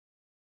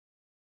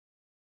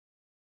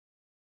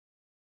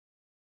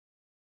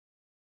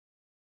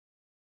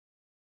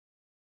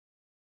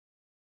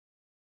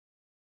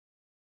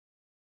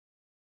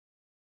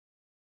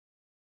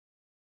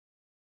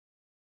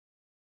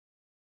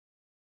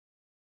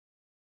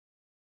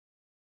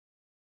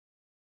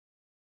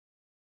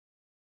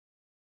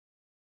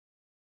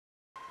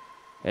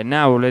And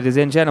now, ladies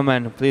and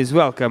gentlemen, please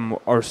welcome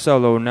our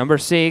solo number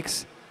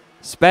 6,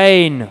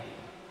 Spain.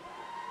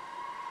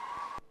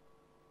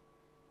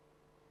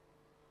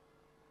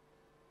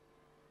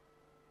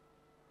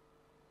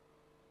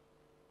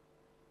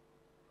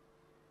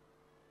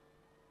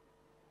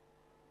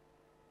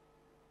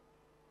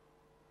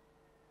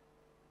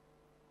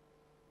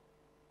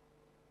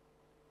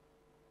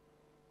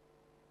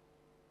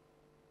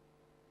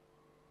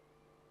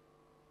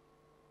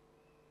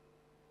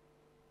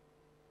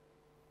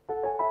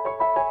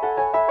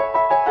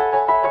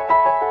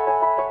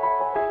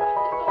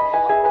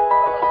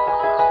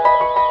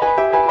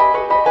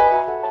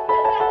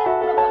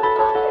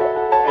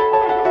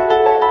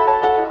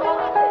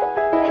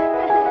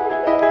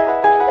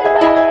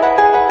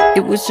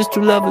 It was just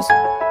two lovers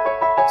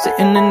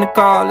sitting in the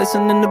car,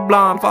 listening to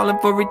Blonde, falling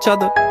for each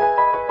other.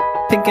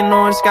 Pink and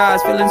orange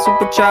skies, feeling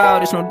super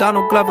childish, no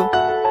Donald Glover.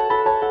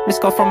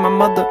 Missed call from my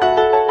mother,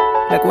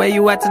 like where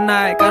you at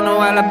tonight, got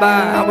no alibi.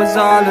 I was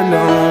all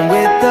alone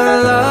with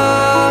the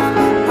love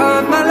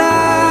of my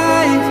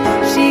life.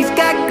 She's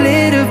got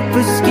glitter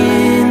for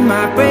skin,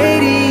 my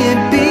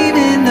radiant beam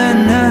in the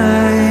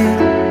night.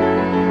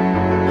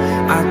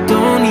 I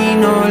don't need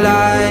no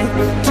light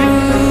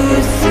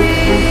to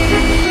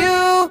see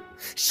you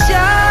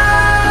shine.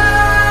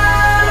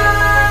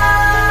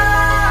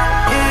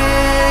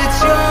 It's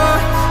your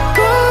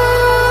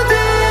golden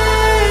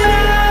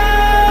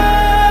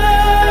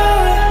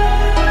hour.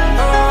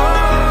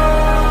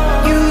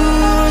 You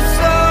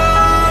slow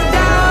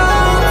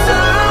down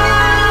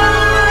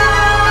time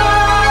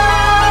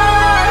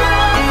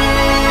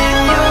in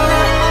your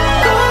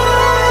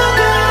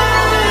golden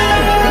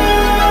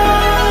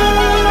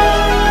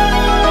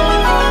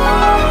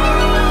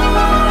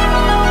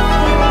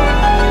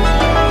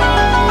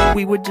hour.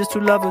 We were just two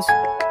lovers,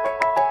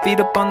 feet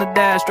up on the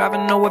dash,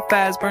 driving nowhere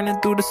fast, burning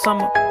through the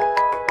summer.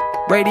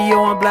 Radio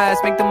on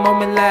blast, make the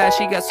moment last.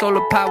 She got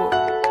solar power,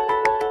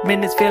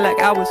 minutes feel like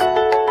hours.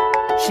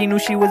 She knew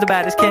she was the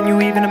baddest. Can you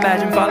even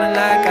imagine falling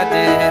like I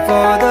did?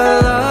 For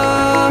the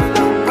love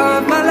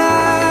of my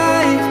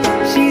life,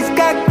 she's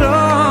got glow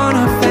on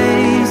her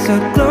face, a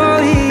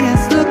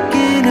glorious look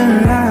in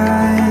her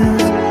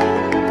eyes.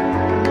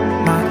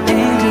 My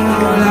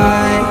angel,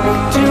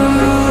 I to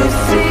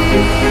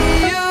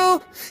see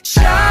you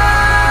shine.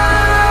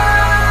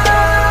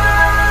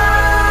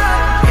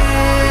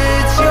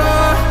 It's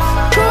your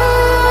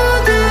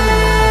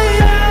golden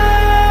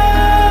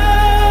hour.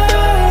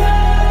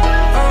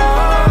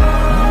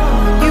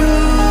 You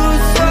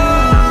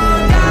slow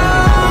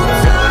down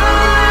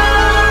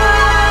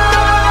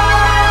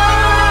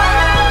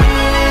time in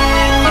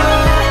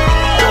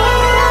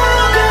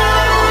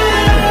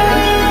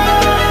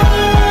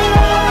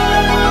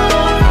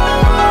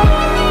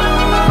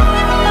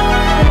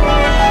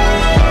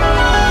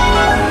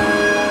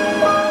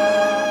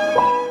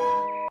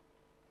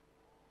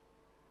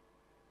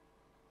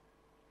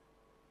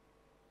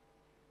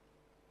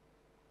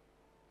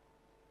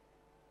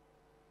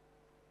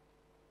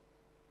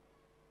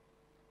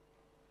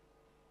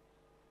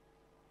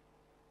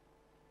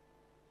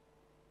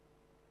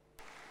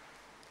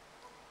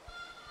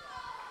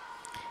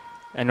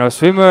And our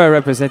swimmer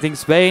representing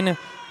Spain,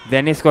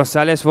 Denis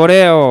González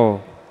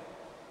Boreo.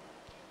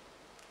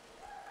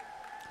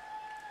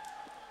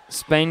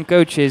 Spain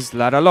coaches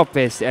Lara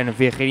Lopez and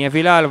Virginia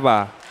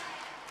Villalba.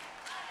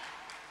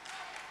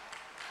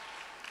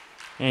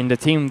 And the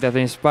team that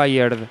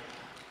inspired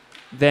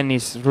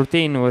Denis'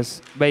 routine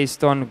was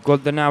based on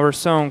Golden Hour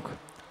song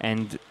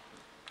and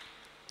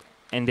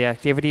the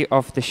activity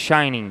of The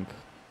Shining.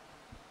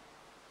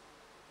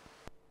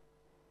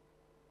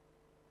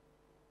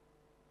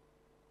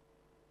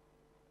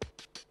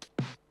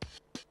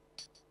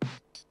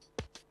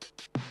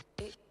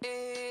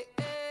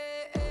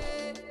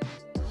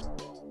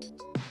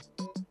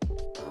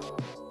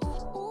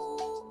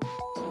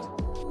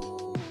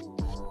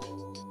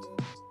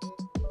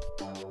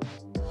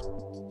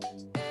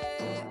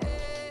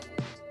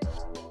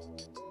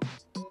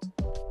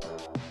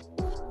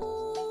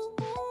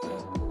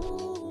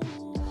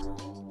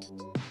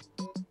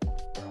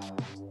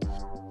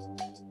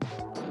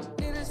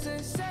 Needless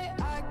to say,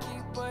 I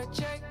keep a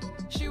check.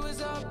 She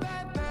was a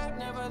bad, bad,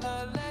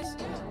 nevertheless.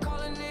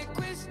 Calling it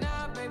quits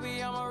now,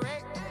 baby, I'm a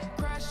wreck.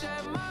 Crash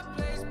at my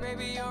place,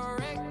 baby, you're a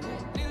wreck.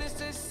 Needless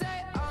to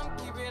say, I'm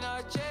keeping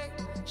a check.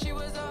 She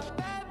was a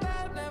bad,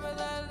 bad,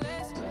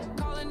 nevertheless.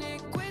 Calling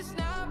it quits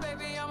now,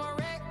 baby, I'm a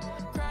wreck.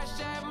 Crash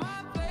at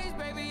my place,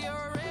 baby, you're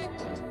a wreck.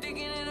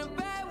 Thinking in a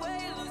bad way,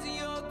 losing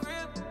your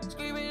grip.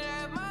 Screaming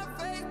at my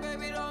face,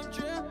 baby, don't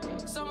trip.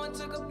 Someone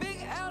took a big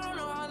L, don't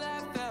know how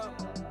that felt.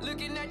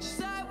 Looking at you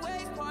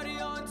sideways, party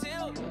on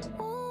tilt.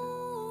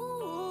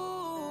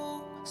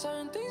 Ooh,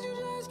 certain things you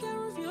just can't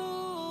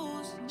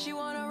refuse. She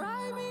wanna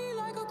ride me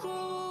like a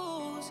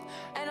cruise,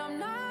 and I'm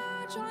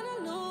not trying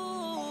to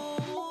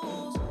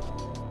lose.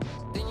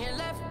 Then you're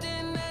left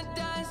in the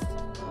dust,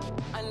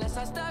 unless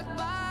I stuck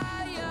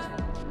by you.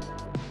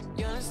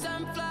 You're a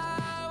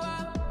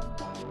sunflower.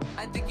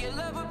 I think your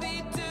love would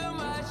be too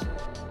much,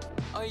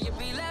 or you'd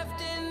be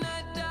left in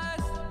the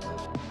dust.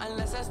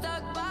 I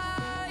stuck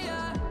by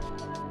ya.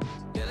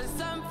 You're the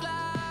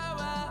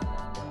sunflower.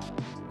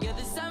 You're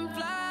the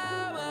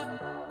sunflower.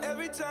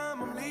 Every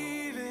time I'm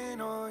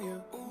leaving on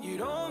you, you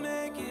don't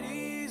make it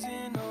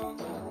easy, no.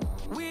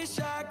 Wish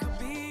I could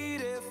be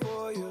there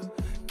for you.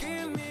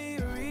 Give me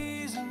a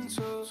reason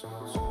to.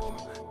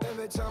 Oh,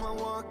 every time I'm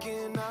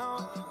walking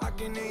out, I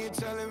can hear you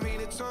telling me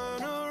to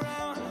turn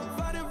around.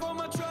 Fighting for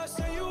my trust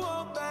and you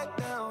won't back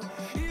down.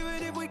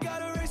 Even if we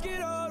gotta risk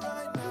it all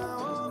right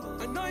now.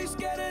 I know you're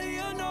scared of the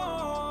unknown.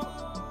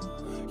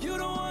 You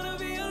don't wanna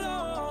be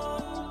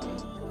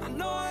alone. I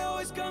know I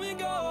always come and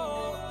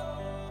go,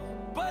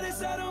 but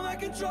it's out of my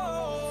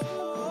control.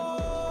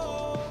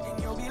 And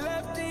you'll be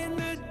left in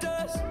the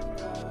dust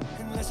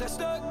unless I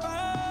stuck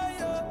by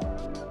you.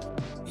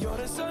 You're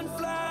the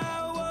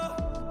sunflower.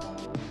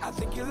 I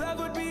think your love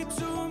would be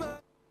too much.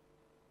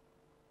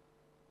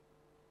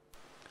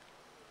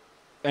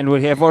 And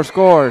we have our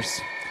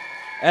scores.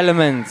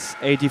 Elements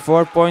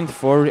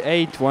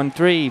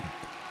 84.4813.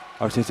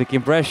 Artistic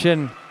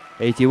Impression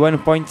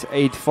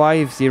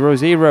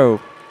 81.8500.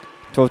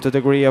 Total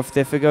degree of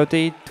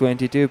difficulty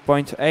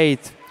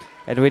 22.8.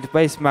 And with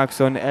base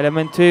marks on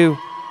element 2,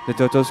 the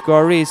total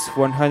score is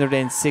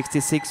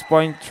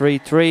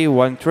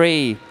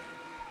 166.3313.